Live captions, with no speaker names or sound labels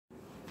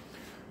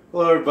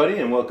Hello everybody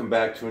and welcome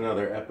back to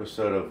another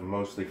episode of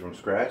Mostly From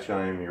Scratch.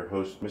 I am your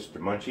host Mr.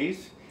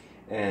 Munchies,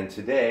 and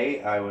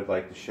today I would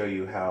like to show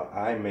you how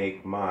I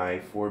make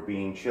my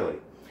 4-bean chili.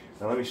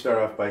 Now let me start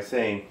off by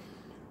saying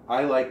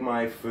I like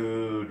my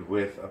food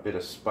with a bit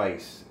of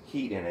spice,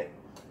 heat in it.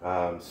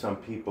 Some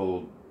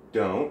people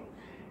don't,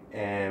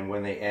 and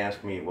when they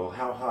ask me, well,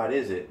 how hot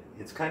is it?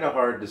 It's kind of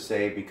hard to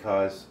say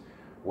because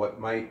what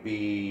might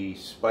be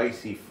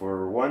spicy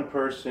for one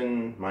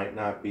person might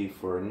not be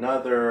for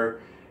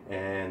another,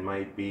 and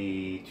might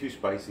be too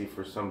spicy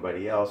for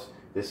somebody else,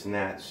 this and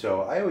that.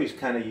 So I always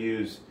kind of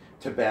use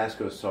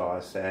Tabasco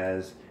sauce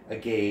as a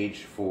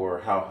gauge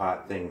for how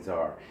hot things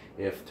are.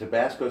 If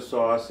Tabasco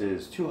sauce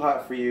is too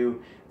hot for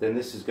you, then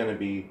this is going to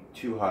be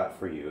too hot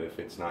for you. If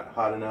it's not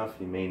hot enough,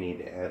 you may need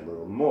to add a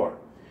little more.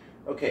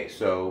 Okay,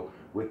 so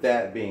with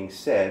that being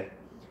said,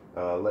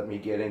 let me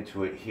get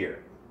into it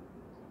here.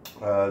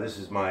 This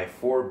is my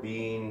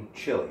 4-bean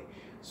chili.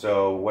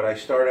 So what I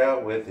start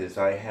out with is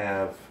I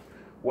have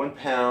 1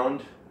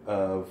 pound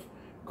of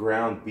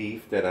ground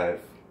beef that I've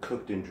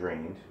cooked and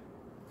drained.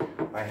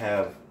 I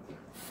have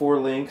 4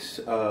 links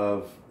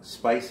of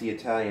spicy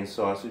Italian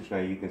sausage. Now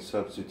you can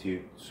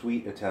substitute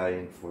sweet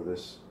Italian for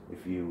this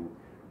if you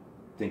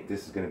think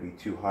this is going to be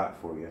too hot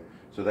for you.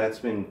 So that's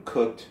been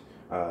cooked.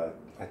 I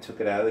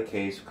took it out of the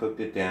case, cooked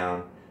it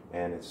down,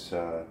 and it's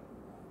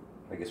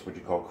I guess what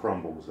you call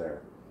crumbles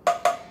there.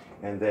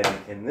 And then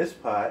in this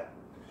pot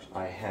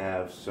I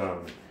have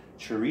some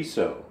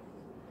chorizo.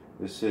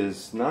 This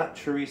is not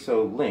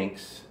chorizo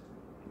links.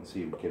 Let's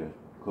see if we can get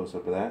a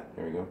close-up of that.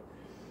 There we go.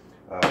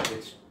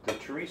 It's the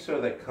chorizo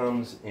that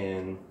comes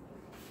in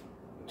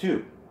a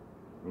tube.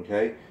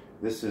 Okay,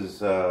 this is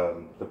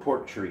the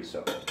pork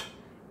chorizo.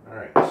 All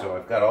right, so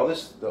I've got all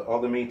this,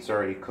 all the meats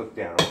already cooked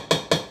down.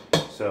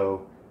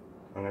 So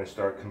I'm going to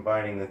start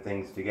combining the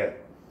things together.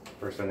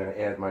 First, I'm going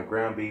to add my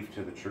ground beef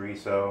to the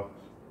chorizo.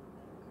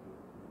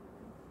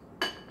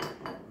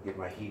 Get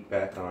my heat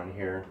back on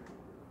here.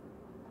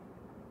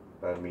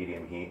 About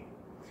medium heat.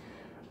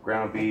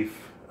 Ground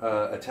beef,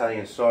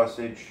 Italian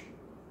sausage.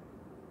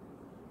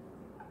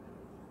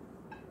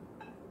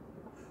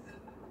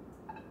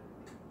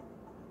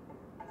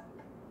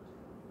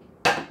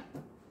 Get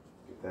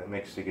that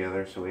mixed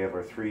together so we have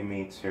our 3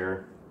 meats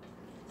here.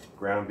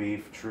 Ground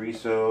beef,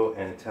 chorizo,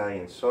 and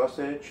Italian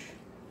sausage.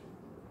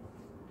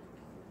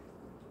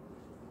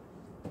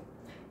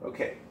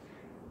 Okay,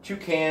 2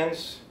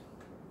 cans,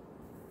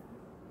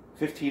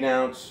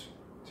 15-ounce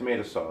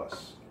tomato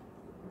sauce.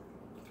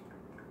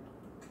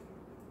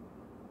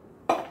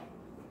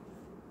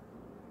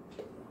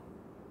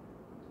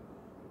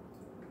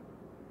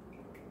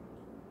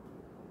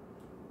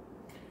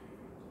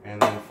 And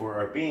then for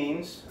our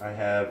beans, I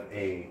have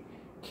a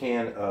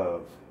can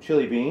of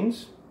chili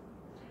beans.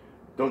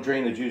 Don't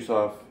drain the juice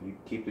off, you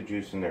keep the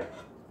juice in there.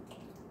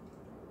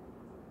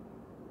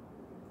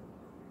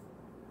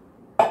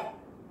 A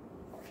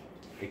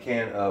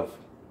can of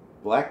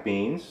black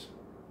beans.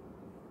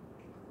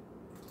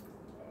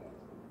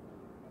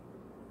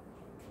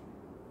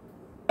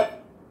 A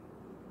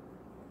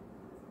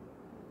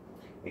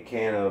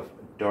can of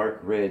dark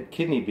red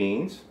kidney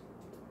beans.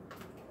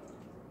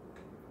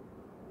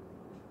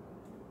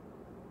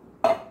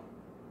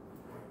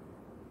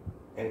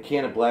 And a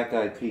can of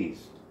black-eyed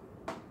peas.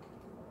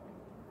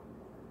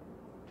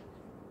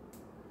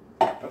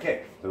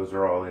 Okay, those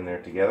are all in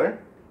there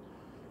together.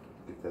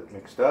 Get that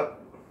mixed up.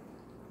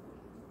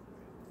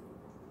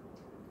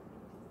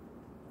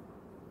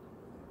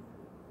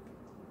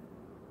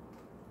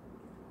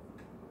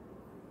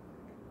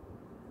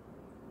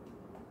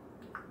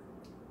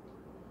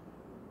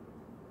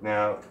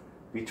 Now,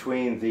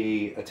 between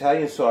the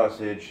Italian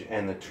sausage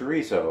and the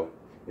chorizo,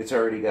 it's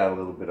already got a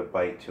little bit of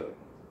bite to it.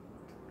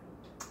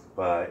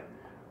 But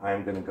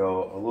I'm going to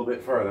go a little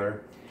bit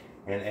further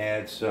and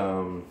add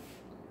some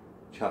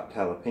chopped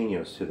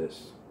jalapenos to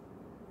this.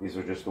 These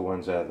are just the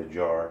ones out of the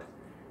jar,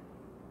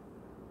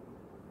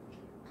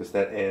 because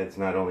that adds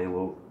not only a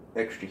little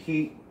extra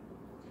heat,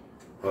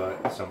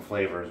 but some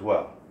flavor as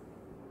well.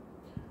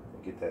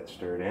 Get that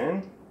stirred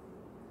in.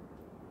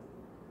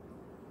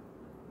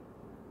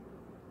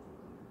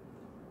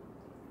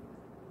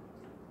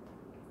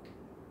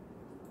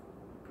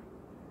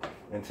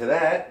 And to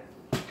that,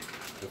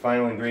 the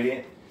final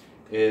ingredient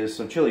is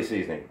some chili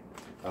seasoning.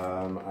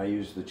 I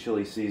use the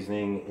chili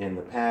seasoning in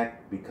the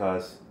pack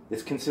because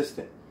it's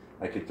consistent.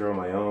 I could throw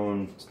my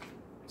own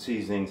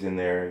seasonings in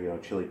there, you know,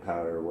 chili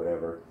powder or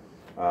whatever.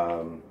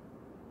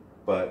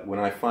 But when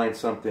I find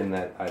something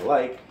that I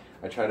like,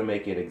 I try to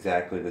make it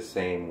exactly the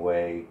same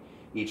way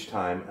each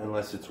time,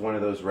 unless it's one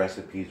of those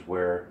recipes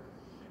where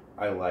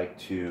I like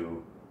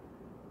to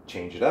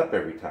change it up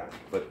every time.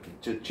 But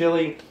to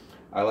chili,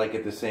 I like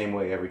it the same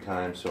way every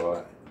time,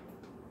 so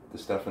the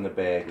stuff in the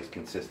bag is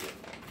consistent.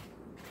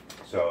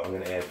 So I'm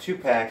going to add 2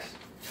 packs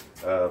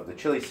of the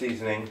chili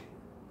seasoning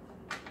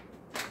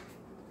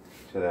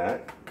to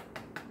that.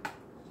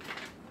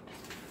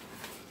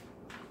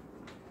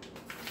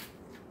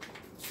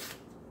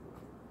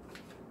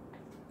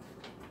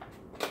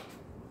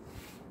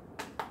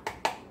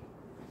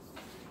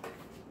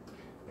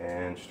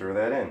 and stir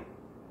that in.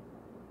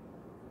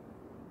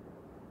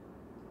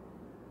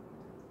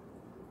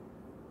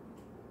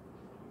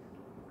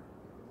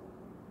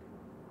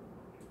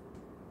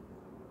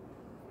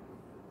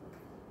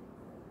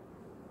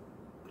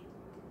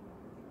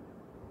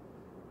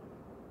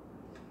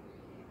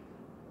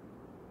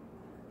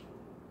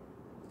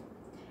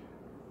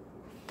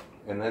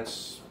 And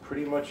that's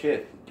pretty much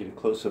it. Get a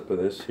close-up of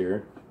this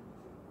here.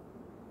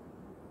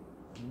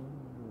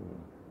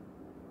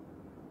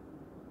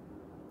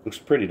 Looks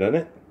pretty, doesn't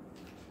it?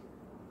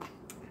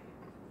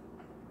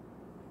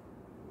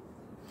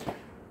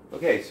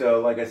 Okay,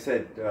 so like I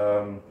said,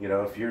 you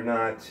know, if you're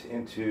not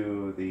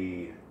into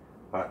the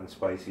hot and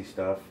spicy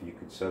stuff, you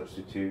could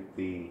substitute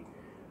the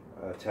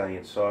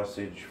Italian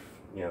sausage,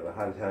 you know, the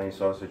hot Italian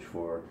sausage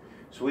for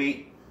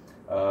sweet.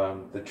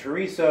 The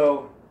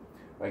chorizo,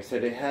 like I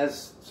said, it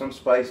has some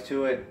spice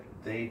to it.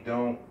 They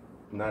don't,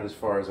 not as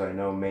far as I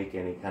know, make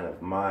any kind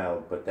of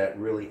mild, but that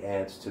really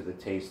adds to the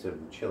taste of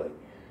the chili.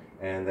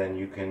 And then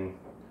you can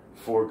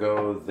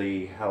forego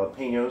the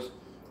jalapenos,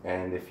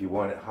 and if you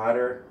want it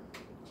hotter,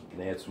 you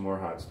can add some more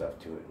hot stuff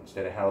to it.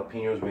 Instead of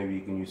jalapenos, maybe you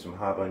can use some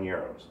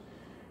habaneros.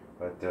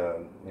 But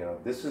you know,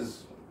 this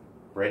is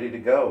ready to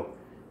go.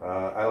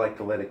 I like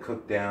to let it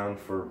cook down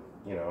for,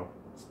 you know,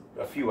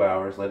 a few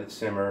hours, let it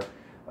simmer.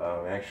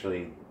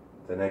 Actually,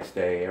 the next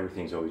day,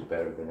 everything's always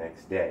better the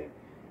next day.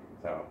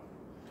 So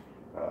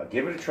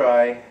give it a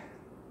try.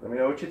 Let me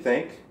know what you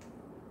think.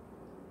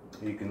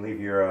 You can leave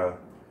your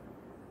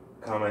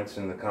comments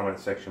in the comment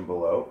section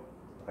below.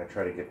 I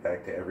try to get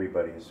back to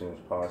everybody as soon as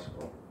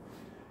possible.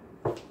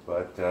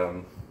 But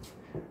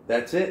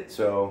that's it.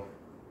 So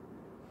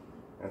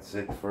that's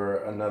it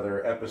for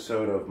another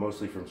episode of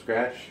Mostly from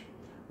Scratch.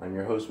 I'm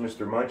your host,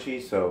 Mr.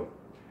 Munchie, so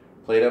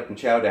plate up and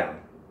chow down.